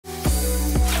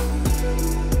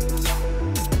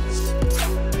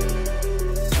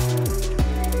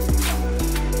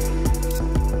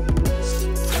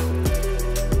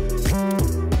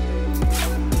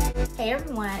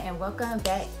welcome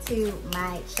back to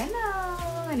my channel.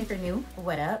 And if you're new,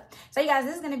 what up? So you guys,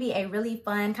 this is going to be a really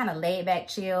fun kind of laid back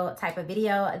chill type of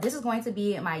video. This is going to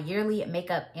be my yearly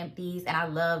makeup empties, and I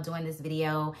love doing this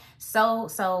video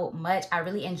so much. I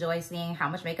really enjoy seeing how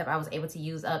much makeup I was able to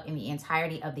use up in the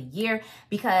entirety of the year,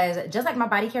 because just like my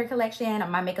body care collection,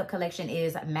 my makeup collection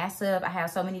is massive. I have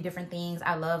so many different things.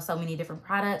 I love so many different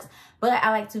products, but I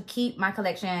like to keep my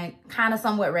collection kind of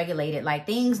somewhat regulated. Like,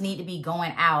 things need to be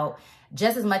going out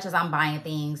just as much as I'm buying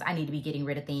things. I need to be getting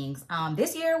rid of things.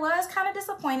 This year was kind of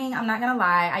disappointing, I'm not gonna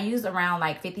lie. I used around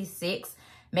like 56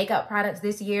 makeup products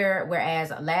this year,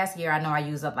 whereas last year I know I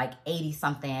used up like 80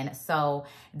 something. So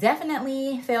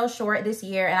definitely fell short this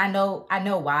year, and I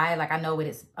know why. Like, I know what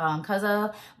it's cause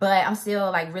of, but I'm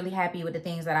still like really happy with the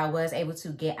things that I was able to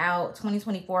get out.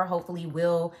 2024 hopefully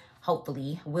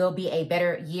will be a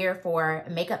better year for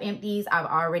makeup empties. I've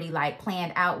already like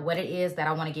planned out what it is that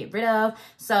I want to get rid of.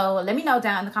 So let me know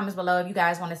down in the comments below if you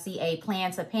guys want to see a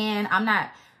plan to pan. I'm not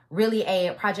really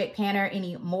a project panner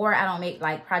anymore. I don't make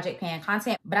like project pan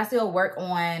content, but I still work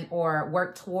on or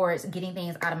work towards getting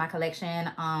things out of my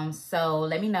collection. So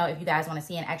let me know if you guys want to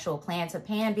see an actual plan to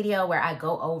pan video where I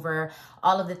go over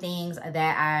all of the things that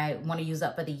I want to use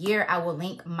up for the year. I will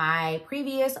link my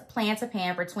previous plan to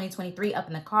pan for 2023 up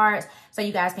in the cards, so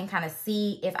you guys can kind of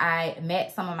see if I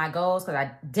met some of my goals, because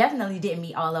I definitely didn't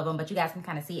meet all of them, but you guys can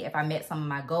kind of see if I met some of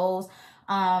my goals.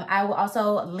 I will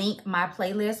also link my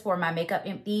playlist for my makeup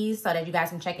empties so that you guys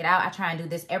can check it out. I try and do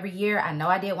this every year. I know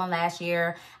I did one last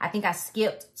year. I think I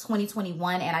skipped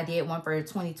 2021 and I did one for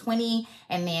 2020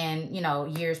 and then, you know,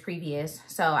 years previous.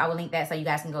 So I will link that so you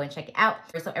guys can go and check it out.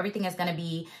 So everything is going to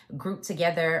be grouped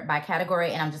together by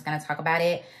category, and I'm just going to talk about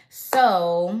it.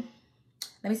 So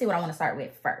let me see what I want to start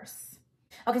with first.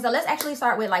 Okay, so let's actually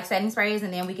start with like setting sprays,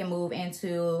 and then we can move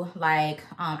into like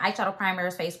eyeshadow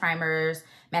primers, face primers,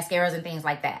 mascaras, and things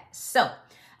like that. So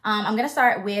I'm gonna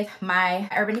start with my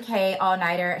Urban Decay All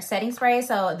Nighter setting spray.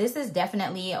 So this is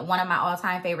definitely one of my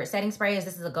all-time favorite setting sprays.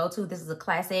 This is a go-to. This is a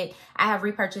classic. I have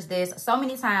repurchased this so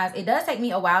many times. It does take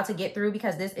me a while to get through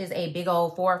because this is a big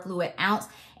old 4 fluid ounce,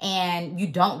 and you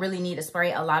don't really need to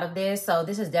spray a lot of this. So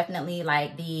this is definitely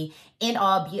like the end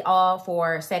all be all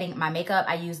for setting my makeup.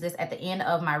 I use this at the end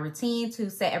of my routine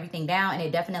to set everything down, and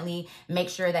it definitely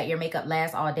makes sure that your makeup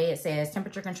lasts all day. It says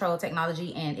temperature control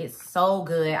technology, and it's so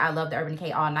good. I love the Urban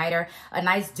Decay All Nighter. A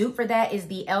nice dupe for that is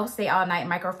the e.l.f. Stay All Night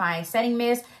Microfine Setting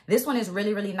Mist. This one is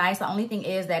really nice. The only thing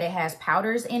is that it has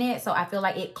powders in it, so I feel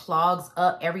like it clogs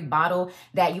up every bottle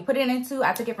that you put it into.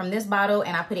 I took it from this bottle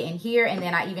and I put it in here, and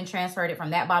then I even transferred it from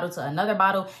that bottle to another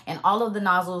bottle, and all of the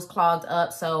nozzles clogged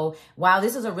up. So while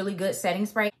this is a really good setting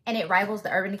spray and it rivals the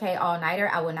Urban Decay All Nighter,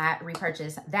 I will not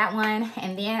repurchase that one.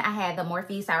 And then I had the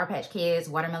Morphe Sour Patch Kids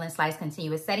Watermelon Slice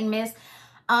Continuous Setting Mist.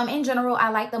 In general, I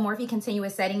like the Morphe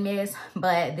Continuous Setting Mist,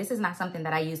 but this is not something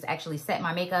that I use to actually set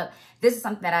my makeup. This is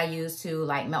something that I use to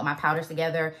like melt my powders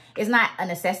together. It's not a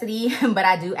necessity, but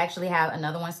I do actually have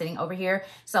another one sitting over here,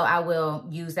 so I will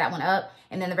use that one up.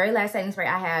 And then the very last setting spray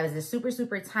I have is this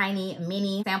super tiny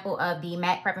mini sample of the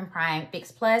MAC Prep and Prime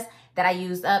Fix Plus that I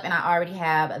used up, and I already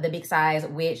have the big size,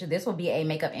 which this will be a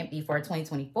makeup empty for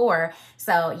 2024.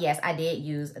 So yes, I did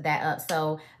use that up.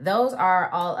 So those are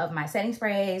all of my setting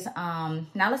sprays.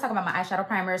 Now let's talk about my eyeshadow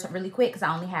primers really quick, because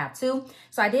I only have 2.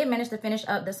 So I did manage to finish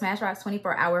up the Smashbox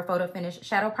 24-hour Photo Finish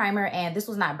Shadow Primer, and this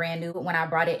was not brand new when I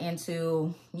brought it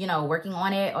into, you know, working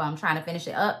on it, or I'm trying to finish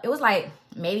it up. It was like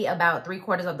maybe about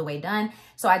 3/4 of the way done.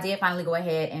 So I did finally go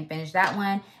ahead and finish that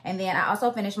one. And then I also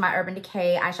finished my Urban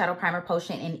Decay Eyeshadow Primer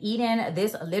Potion in Eden.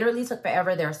 This literally took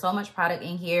forever. There's so much product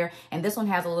in here, and this one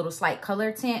has a little slight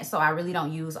color tint, so I really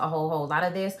don't use a whole lot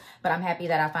of this, but I'm happy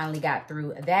that I finally got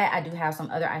through that. I do have some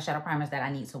other eyeshadow primers that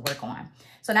I need to work on.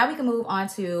 So now we can move on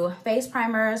to face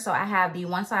primers. So I have the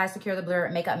One Size Secure the Blur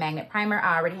Makeup Magnet Primer.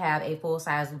 I already have a full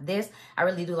size of this. I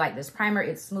really do like this primer.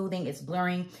 It's smoothing, it's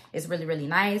blurring, it's really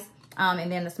nice.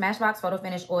 And then the Smashbox Photo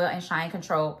Finish Oil and Shine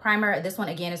Control Primer. This one,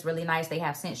 again, is really nice. They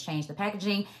have since changed the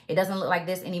packaging. It doesn't look like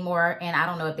this anymore, and I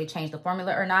don't know if they changed the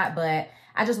formula or not, but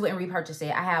I just wouldn't repurchase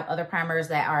it. I have other primers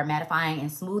that are mattifying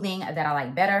and smoothing that I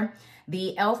like better. The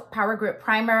e.l.f. Power Grip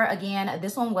Primer, again,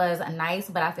 this one was nice,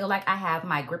 but I feel like I have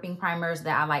my gripping primers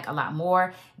that I like a lot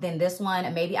more than this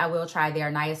one. Maybe I will try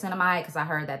their Niacinamide, because I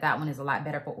heard that that one is a lot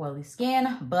better for oily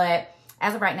skin, but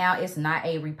as of right now, it's not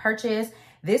a repurchase.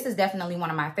 This is definitely one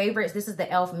of my favorites. This is the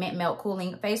e.l.f. Mint Melt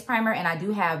Cooling Face Primer, and I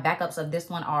do have backups of this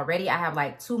one already. I have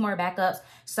like 2 more backups,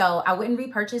 so I wouldn't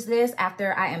repurchase this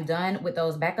after I am done with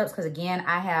those backups, because again,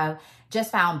 I have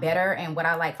just found better and what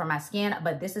I like for my skin.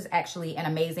 But this is actually an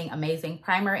amazing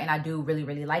primer, and I do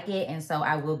really like it. And so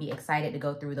I will be excited to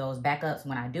go through those backups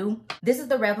when I do. This is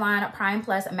the Revlon Prime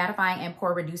Plus Mattifying and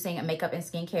Pore Reducing Makeup and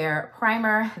Skincare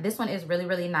Primer. This one is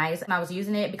really nice. And I was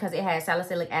using it because it had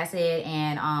salicylic acid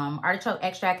and artichoke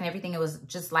extract and everything. It was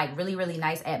just like really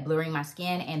nice at blurring my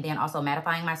skin and then also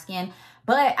mattifying my skin.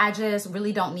 But I just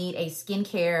really don't need a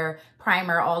skincare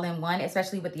primer all in one,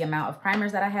 especially with the amount of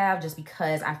primers that I have, just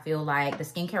because I feel like the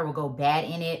skincare will go bad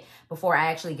in it before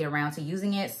I actually get around to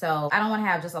using it. So I don't want to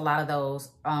have just a lot of those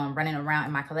running around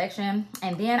in my collection.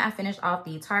 And then I finished off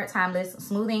the Tarte Timeless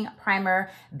Smoothing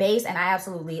Primer Base, and I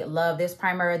absolutely love this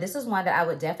primer. This is one that I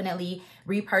would definitely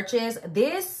repurchase.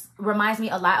 This reminds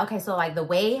me a lot, okay, so like the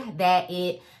way that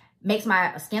it makes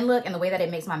my skin look and the way that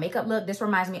it makes my makeup look, this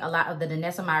reminds me a lot of the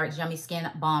Danessa Myricks Yummy Skin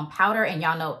Balm Powder. And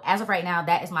y'all know, as of right now,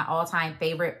 that is my all-time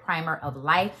favorite primer of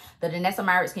life. The Danessa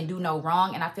Myricks can do no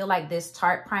wrong, and I feel like this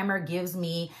Tarte primer gives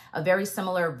me a very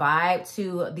similar vibe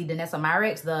to the Danessa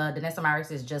Myricks. The Danessa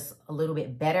Myricks is just a little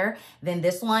bit better than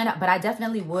this one, but I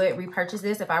definitely would repurchase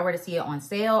this if I were to see it on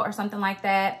sale or something like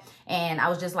that. And I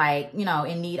was just like, you know,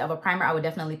 in need of a primer, I would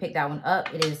definitely pick that one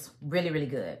up. It is really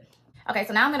good. Okay,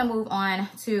 so now I'm gonna move on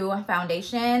to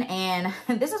foundation, and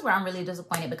this is where I'm really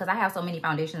disappointed because I have so many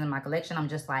foundations in my collection. I'm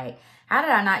just like, how did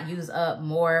I not use up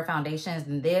more foundations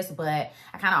than this? But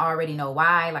I kind of already know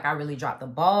why. Like, I really dropped the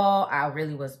ball. I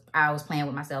was playing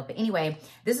with myself. But anyway,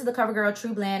 this is the CoverGirl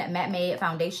True Blend Matte Made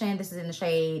Foundation. This is in the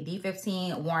shade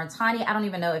D15 Warm Tawny. I don't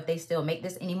even know if they still make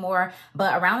this anymore,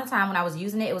 but around the time when I was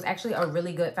using it, it was actually a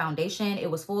really good foundation. It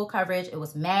was full coverage. It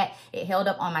was matte. It held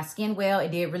up on my skin well.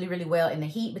 It did really well in the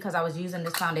heat because I was using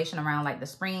this foundation around like the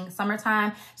spring,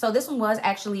 summertime. So this one was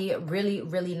actually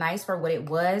really nice for what it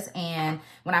was. And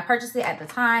when I purchased it at the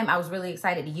time, I was really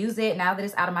excited to use it. Now that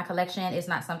it's out of my collection, it's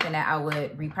not something that I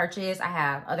would repurchase. I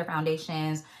have other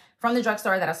foundations from the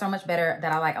drugstore that are so much better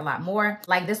that I like a lot more.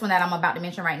 Like this one that I'm about to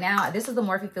mention right now. This is the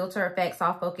Morphe Filter Effect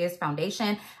Soft Focus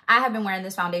Foundation. I have been wearing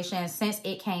this foundation since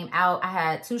it came out. I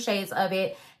had 2 shades of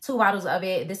it, 2 bottles of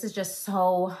it. This is just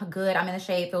so good. I'm in the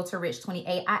shade Filter Rich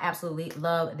 28. I absolutely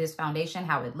love this foundation,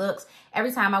 how it looks.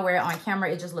 Every time I wear it on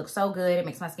camera, it just looks so good. It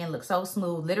makes my skin look so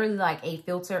smooth, literally like a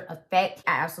filter effect.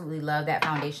 I absolutely love that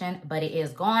foundation, but it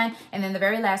is gone. And then the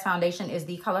very last foundation is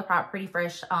the ColourPop Pretty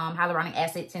Fresh Hyaluronic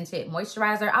Acid Tinted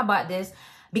Moisturizer. I bought this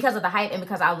because of the hype and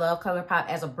because I love ColourPop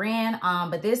as a brand.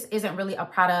 But this isn't really a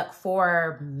product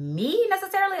for me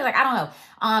necessarily. Like, I don't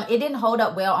know. It didn't hold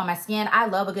up well on my skin. I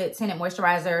love a good tinted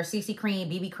moisturizer, CC cream,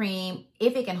 BB cream,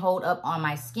 if it can hold up on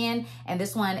my skin. And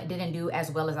this one didn't do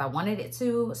as well as I wanted it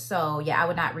to. So yeah, I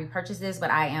would not repurchase this, but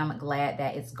I am glad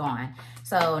that it's gone.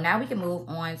 So now we can move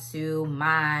on to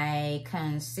my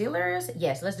concealers.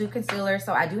 Yes, let's do concealer.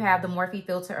 So I do have the Morphe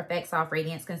Filter Effect Soft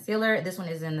Radiance Concealer. This one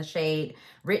is in the shade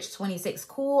Rich 26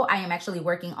 Cool. I am actually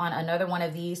working on another one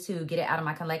of these to get it out of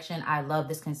my collection. I love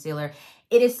this concealer.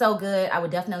 It is so good. I would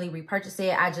definitely repurchase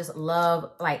it. I just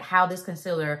love like how this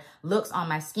concealer looks on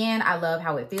my skin. I love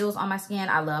how it feels on my skin.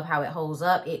 I love how it holds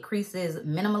up. It creases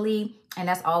minimally, and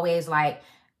that's always like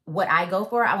what I go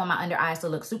for. I want my under eyes to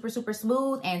look super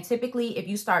smooth. And typically if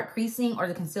you start creasing or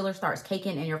the concealer starts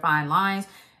caking in your fine lines,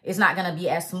 it's not going to be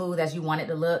as smooth as you want it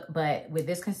to look. But with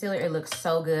this concealer, it looks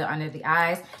so good under the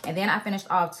eyes. And then I finished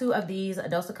off 2 of these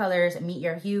Dose Colors Meet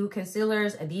Your Hue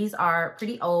concealers. These are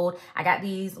pretty old. I got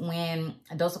these when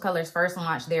Dose Colors first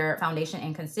launched their foundation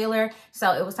and concealer.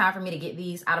 So it was time for me to get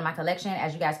these out of my collection.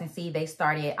 As you guys can see, they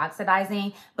started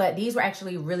oxidizing. But these were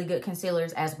actually really good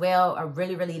concealers as well. A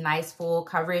really nice full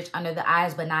coverage under the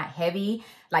eyes, but not heavy.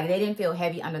 Like, they didn't feel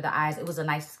heavy under the eyes. It was a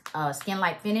nice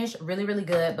skin-like finish. Really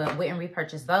good, but wouldn't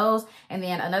repurchase those. And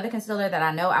then another concealer that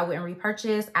I know I wouldn't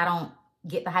repurchase. I don't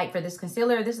get the hype for this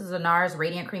concealer. This is a NARS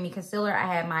Radiant Creamy Concealer.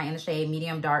 I have mine in the shade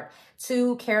Medium Dark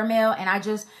 2 Caramel, and I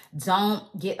just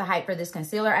don't get the hype for this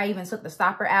concealer. I even took the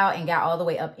stopper out and got all the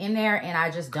way up in there, and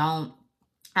I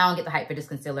don't get the hype for this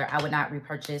concealer. I would not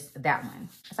repurchase that one.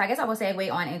 So I guess I will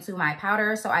segue on into my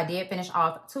powder. So I did finish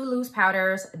off 2 loose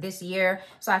powders this year.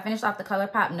 So I finished off the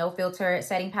ColourPop No Filter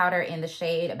Setting Powder in the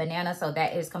shade Banana. So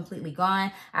that is completely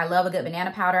gone. I love a good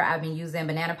banana powder. I've been using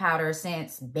banana powder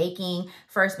since baking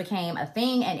first became a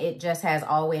thing, and it just has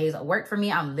always worked for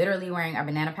me. I'm literally wearing a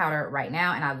banana powder right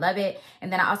now, and I love it.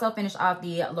 And then I also finished off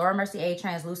the Laura Mercier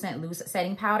Translucent Loose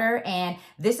Setting Powder. And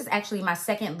this is actually my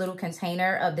second little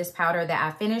container of this powder that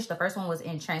I finished. The first one was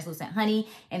in Translucent Honey,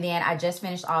 and then I just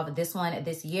finished off this one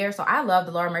this year. So I love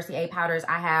the Laura Mercier powders.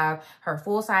 I have her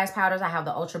full size powders. I have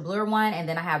the Ultra Blur one, and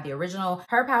then I have the original.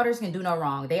 Her powders can do no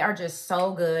wrong. They are just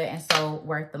so good and so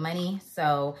worth the money.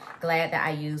 So glad that I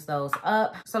used those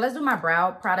up. So let's do my brow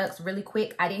products really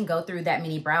quick. I didn't go through that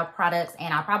many brow products,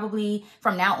 and I probably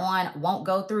from now on won't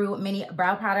go through many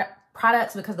brow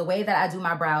products because the way that I do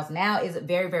my brows now is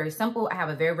very, very simple. I have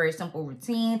a very, very simple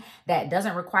routine that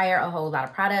doesn't require a whole lot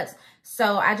of products.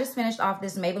 So I just finished off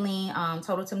this Maybelline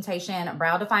Total Temptation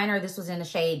brow definer. This was in the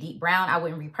shade Deep Brown. I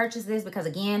wouldn't repurchase this because,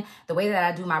 again, the way that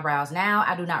I do my brows now,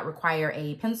 I do not require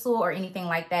a pencil or anything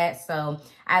like that. So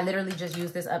I literally just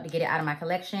used this up to get it out of my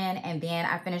collection. And then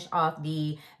I finished off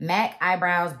the MAC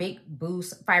Eyebrows Big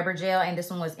Boost Fiber Gel, and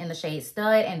this one was in the shade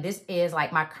Stud. And this is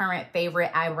like my current favorite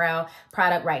eyebrow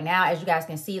product right now. As you guys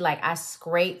can see, like I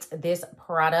scraped this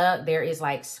product. There is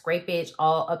like scrapage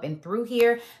all up and through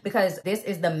here because this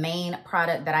is the main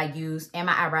product that I use in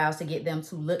my eyebrows to get them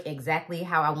to look exactly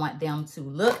how I want them to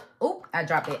look. Oop, I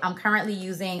dropped it. I'm currently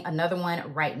using another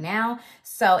one right now.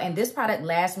 So, and this product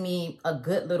lasts me a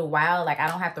good little while. Like I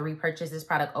don't have to repurchase this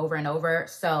product over and over.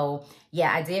 So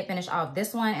yeah, I did finish off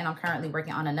this one, and I'm currently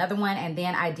working on another one. And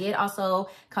then I did also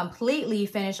completely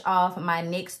finish off my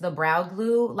NYX The Brow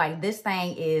Glue. Like this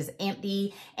thing is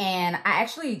empty, and I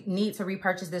actually need to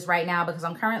repurchase this right now because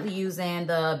I'm currently using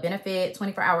the Benefit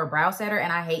 24-Hour Brow Setter,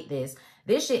 and I hate this.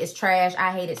 This shit is trash.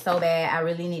 I hate it so bad. I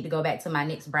really need to go back to my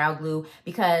NYX Brow Glue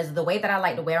because the way that I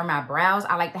like to wear my brows,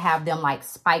 I like to have them like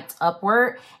spiked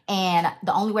upward. And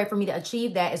the only way for me to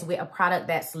achieve that is with a product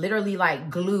that's literally like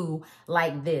glue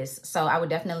like this. So I would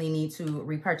definitely need to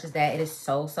repurchase that. It is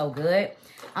so, so good.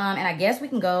 And I guess we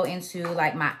can go into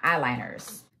like my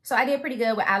eyeliners. So I did pretty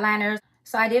good with eyeliners.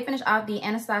 So I did finish off the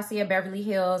Anastasia Beverly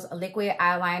Hills liquid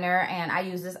eyeliner, and I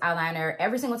use this eyeliner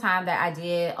every single time that I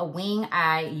did a wing.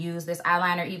 I use this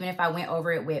eyeliner. Even if I went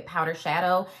over it with powder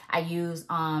shadow, I use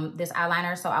this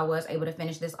eyeliner. So I was able to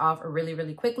finish this off really,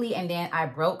 really quickly. And then I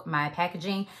broke my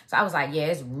packaging. So I was like, yeah,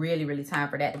 it's really, really time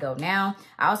for that to go now.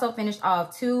 I also finished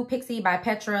off 2 Pixie by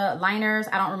Petra liners.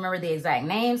 I don't remember the exact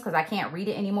names because I can't read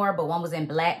it anymore, but one was in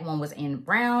black, one was in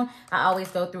brown. I always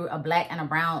go through a black and a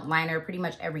brown liner pretty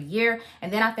much every year.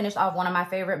 And then I finished off one of my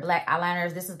favorite black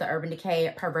eyeliners. This is the Urban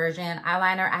Decay Perversion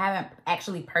eyeliner. I haven't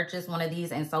actually purchased one of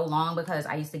these in so long because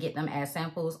I used to get them as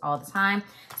samples all the time.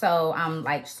 So I'm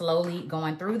like slowly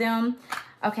going through them.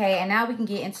 Okay, and now we can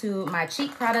get into my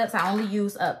cheek products. I only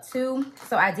use up 2.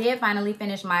 So I did finally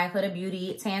finish my Huda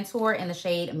Beauty Tan Tour in the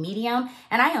shade Medium.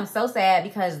 And I am so sad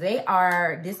because they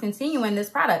are discontinuing this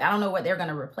product. I don't know what they're going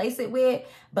to replace it with,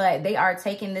 but they are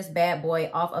taking this bad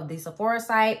boy off of the Sephora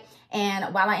site.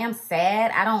 And while I am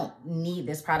sad, I don't need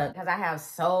this product because I have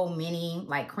so many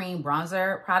like cream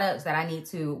bronzer products that I need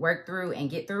to work through and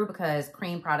get through because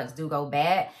cream products do go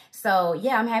bad. So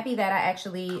yeah, I'm happy that I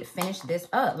actually finished this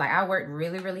up. Like I worked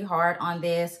really, really hard on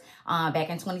this back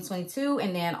in 2022.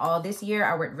 And then all this year,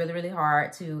 I worked really, really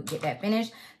hard to get that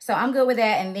finished. So I'm good with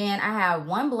that. And then I have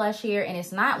one blush here, and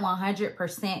it's not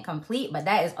 100% complete, but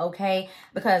that is okay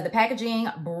because the packaging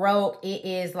broke. It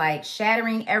is like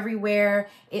shattering everywhere.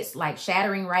 It's like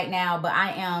shattering right now, but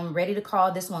I am ready to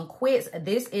call this one quits.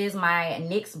 This is my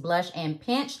NYX Blush and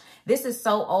Pinch. This is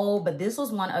so old, but this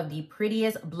was one of the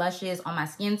prettiest blushes on my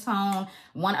skin tone.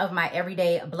 One of my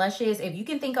everyday blushes. If you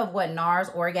can think of what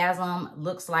NARS Orgasm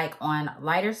looks like on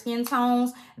lighter skin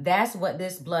tones, that's what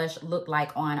this blush looked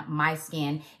like on my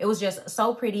skin. It was just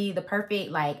so pretty, the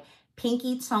perfect like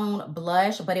pinky tone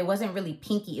blush, but it wasn't really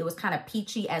pinky. It was kind of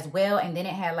peachy as well. And then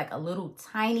it had like a little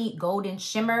tiny golden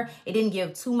shimmer. It didn't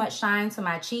give too much shine to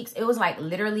my cheeks. It was like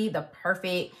literally the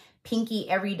perfect pinky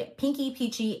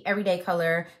peachy everyday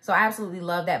color. So I absolutely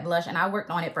love that blush, and I worked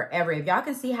on it forever. If y'all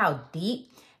can see how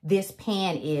deep this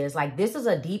pan is, like this is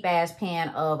a deep ass pan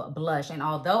of blush, and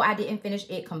although I didn't finish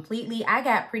it completely, I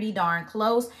got pretty darn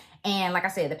close. And like I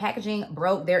said, the packaging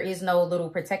broke. There is no little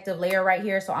protective layer right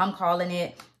here, so I'm calling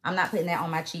it. I'm not putting that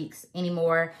on my cheeks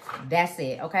anymore. That's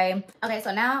it, okay? Okay,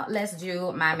 so now let's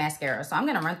do my mascara. So I'm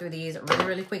gonna run through these really,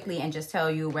 really quickly and just tell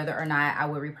you whether or not I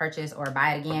would repurchase or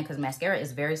buy it again because mascara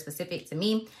is very specific to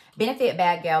me. Benefit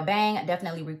Bad Gal Bang,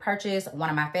 definitely repurchase. One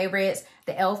of my favorites.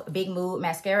 The e.l.f. Big Mood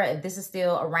Mascara, if this is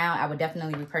still around, I would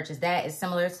definitely repurchase that. It's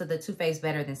similar to the Too Faced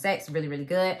Better Than Sex, really, really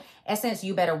good. Essence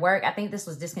You Better Work, I think this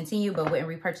was discontinued, but wouldn't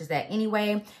repurchase that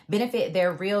anyway. Benefit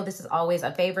They're Real, this is always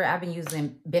a favorite. I've been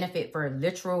using Benefit for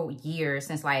literal years,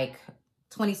 since like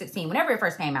 2016, whenever it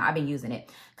first came out, I've been using it.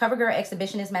 CoverGirl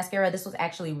Exhibitionist Mascara. This was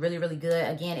actually really, really good.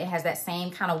 Again, it has that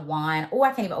same kind of wand. Oh,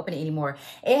 I can't even open it anymore.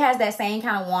 It has that same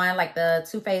kind of wand like the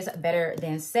Too Faced Better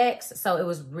Than Sex. So it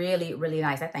was really, really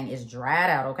nice. That thing is dried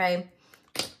out, okay?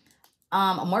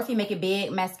 Morphe Make It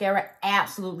Big mascara.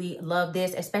 Absolutely love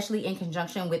this, especially in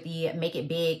conjunction with the Make It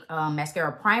Big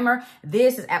mascara primer.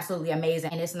 This is absolutely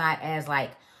amazing, and it's not as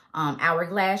like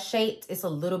hourglass shaped. It's a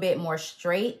little bit more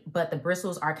straight, but the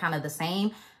bristles are kind of the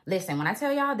same. Listen, when I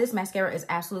tell y'all this mascara is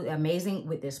absolutely amazing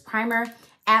with this primer,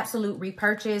 absolute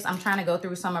repurchase. I'm trying to go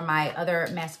through some of my other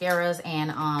mascaras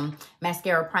and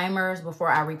mascara primers before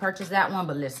I repurchase that one.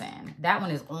 But listen, that one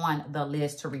is on the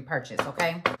list to repurchase,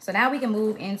 okay? So now we can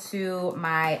move into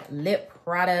my lip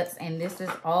products. And this is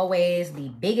always the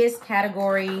biggest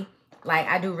category. Like,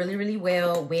 I do really, really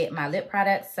well with my lip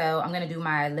products. So I'm going to do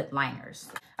my lip liners.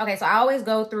 Okay, so I always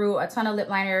go through a ton of lip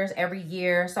liners every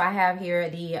year. So I have here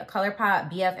the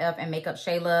ColourPop BFF and Makeup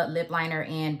Shayla lip liner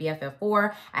in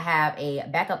BFF4. I have a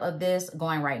backup of this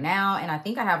going right now, and I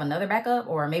think I have another backup,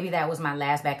 or maybe that was my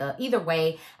last backup. Either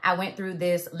way, I went through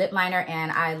this lip liner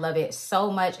and I love it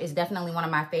so much. It's definitely one of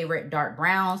my favorite dark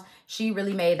browns. She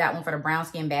really made that one for the brown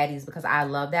skin baddies because I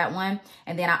love that one.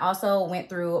 And then I also went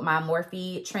through my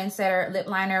Morphe Trendsetter lip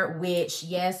liner, which,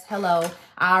 yes, hello,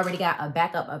 I already got a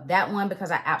backup of that one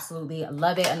because I absolutely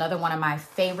love it. Another one of my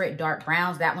favorite dark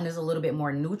browns. That one is a little bit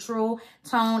more neutral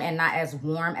tone and not as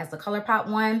warm as the ColourPop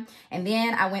one. And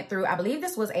then I went through, I believe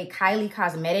this was a Kylie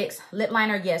Cosmetics lip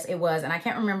liner. Yes, it was. And I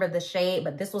can't remember the shade,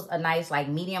 but this was a nice like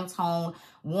medium tone,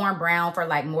 warm brown for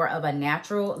like more of a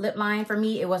natural lip line for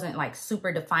me. It wasn't like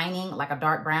super defining like a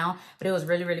dark brown, but it was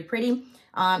really, really pretty.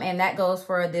 And that goes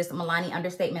for this Milani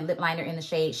Understatement lip liner in the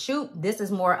shade Shoot. This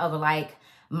is more of a like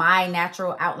my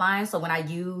natural outline. So when I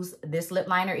use this lip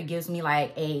liner, it gives me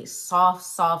like a soft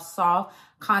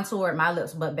contoured my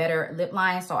lips, but better lip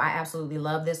line. So I absolutely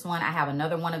love this one. I have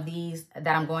another one of these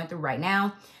that I'm going through right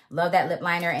now. Love that lip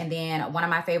liner. And then one of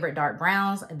my favorite dark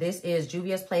browns, this is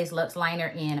Juvia's Place Luxe Liner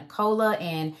in Cola,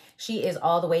 and she is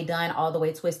all the way done, all the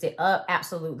way twisted up.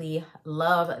 Absolutely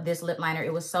love this lip liner.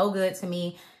 It was so good to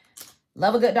me.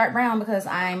 Love a good dark brown because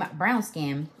I'm brown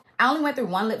skin. I only went through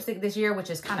one lipstick this year,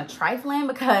 which is kind of trifling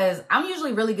because I'm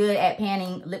usually really good at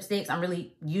panning lipsticks. I'm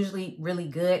usually really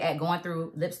good at going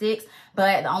through lipsticks.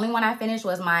 But the only one I finished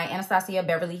was my Anastasia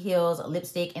Beverly Hills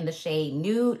lipstick in the shade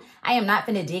Nude. I am not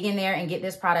finna dig in there and get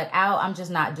this product out. I'm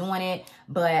just not doing it.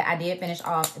 But I did finish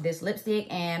off this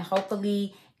lipstick, and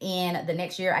hopefully in the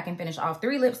next year I can finish off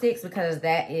 3 lipsticks because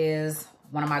that is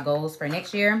one of my goals for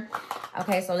next year.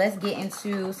 Okay, so let's get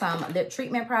into some lip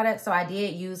treatment products. So I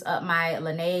did use up my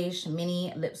Laneige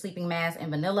Mini Lip Sleeping Mask in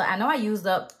Vanilla. I know I used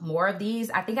up more of these.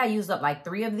 I think I used up like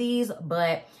 3 of these,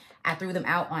 but I threw them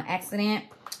out on accident.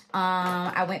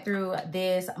 I went through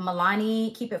this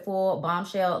Milani Keep It Full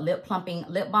Bombshell Lip Plumping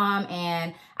Lip Balm,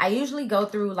 and I usually go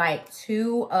through like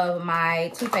 2 of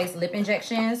my Too Faced lip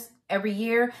injections every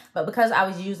year, but because I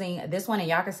was using this one and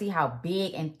y'all can see how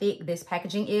big and thick this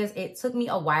packaging is, it took me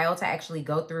a while to actually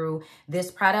go through this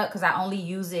product because I only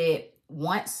use it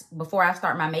once before I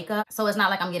start my makeup. So it's not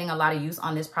like I'm getting a lot of use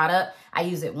on this product. I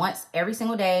use it once every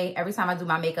single day, every time I do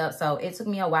my makeup. So it took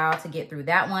me a while to get through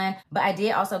that one. But I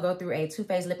did also go through a Too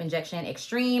Faced Lip Injection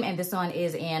Extreme, and this one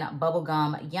is in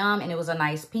Bubblegum Yum, and it was a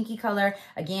nice pinky color.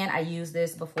 Again, I use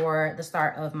this before the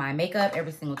start of my makeup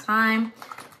every single time.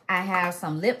 I have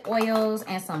some lip oils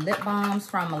and some lip balms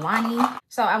from Milani.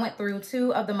 So I went through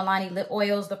 2 of the Milani lip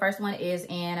oils. The first one is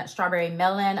in Strawberry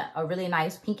Melon, a really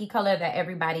nice pinky color that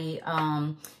everybody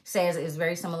says is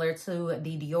very similar to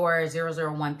the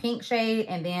Dior 001 pink shade.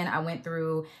 And then I went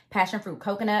through Passion Fruit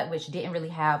Coconut, which didn't really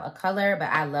have a color, but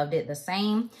I loved it the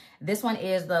same. This one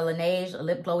is the Laneige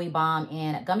Lip Glowy Balm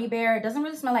in Gummy Bear. It doesn't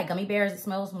really smell like gummy bears. It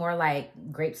smells more like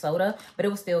grape soda, but it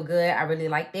was still good. I really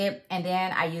liked it. And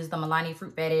then I used the Milani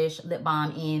Fruit Fetish Lip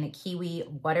Balm in Kiwi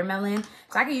Watermelon.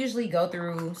 So I can usually go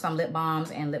through some lip balms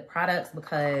and lip products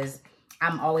because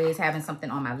I'm always having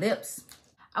something on my lips.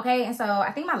 Okay, and so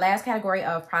I think my last category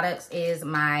of products is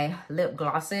my lip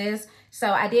glosses.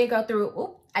 So I did go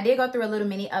through a little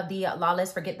mini of the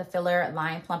Lawless Forget the Filler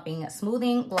Line Plumping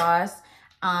Smoothing Gloss.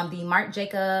 The Marc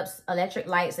Jacobs Electric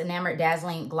Lights Enamored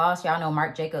Dazzling Gloss. Y'all know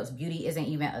Marc Jacobs beauty isn't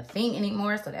even a thing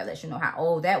anymore, so that lets you know how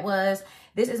old that was.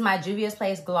 This is my Juvia's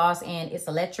Place gloss, and it's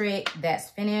electric. That's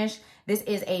finished. This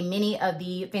is a mini of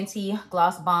the Fenty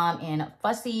Gloss Bomb in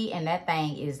Fussy, and that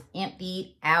thing is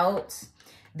emptied out.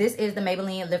 This is the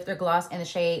Maybelline Lifter Gloss in the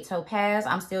shade Topaz.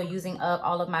 I'm still using up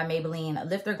all of my Maybelline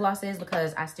Lifter glosses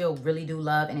because I still really do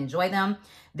love and enjoy them.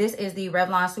 This is the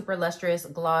Revlon Super Lustrous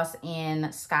Gloss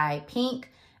in Sky Pink.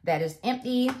 That is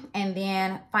empty. And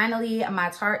then finally, my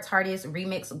Tarte Tarteist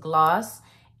Remix Gloss,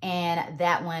 and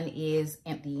that one is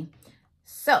empty.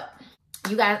 So,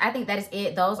 you guys, I think that is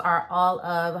it. Those are all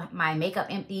of my makeup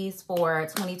empties for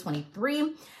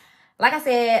 2023. like I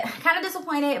said, kind of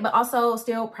disappointed, but also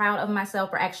still proud of myself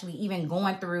for actually even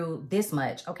going through this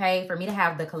much, okay? For me to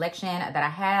have the collection that I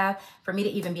have, for me to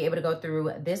even be able to go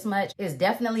through this much is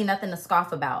definitely nothing to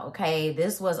scoff about, okay?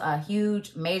 This was a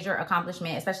huge, major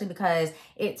accomplishment, especially because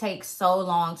it takes so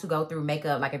long to go through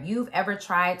makeup. Like if you've ever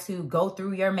tried to go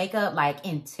through your makeup like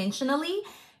intentionally,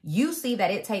 you see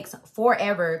that it takes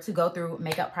forever to go through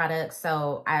makeup products.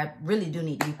 So I really do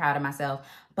need to be proud of myself.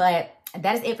 But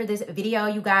that is it for this video,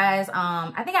 you guys.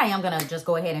 I think I am gonna just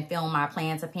go ahead and film my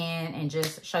plan to pan and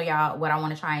just show y'all what I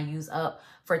want to try and use up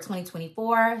for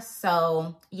 2024.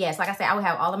 So yes, like I said, I will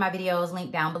have all of my videos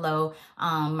linked down below.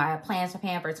 My plans to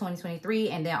pan for 2023,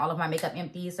 and then all of my makeup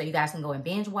empties, so you guys can go and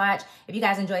binge watch. If you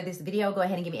guys enjoyed this video, go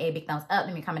ahead and give me a big thumbs up.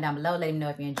 Let me comment down below, let me know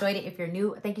if you enjoyed it. If you're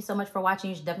new, thank you so much for watching.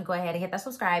 You should definitely go ahead and hit that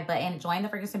subscribe button, join the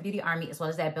Ferguson Beauty Army, as well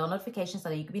as that bell notification so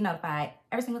that you can be notified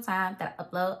every single time that I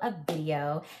upload a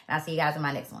video. And I'll see you guys in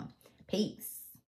my next one. Peace.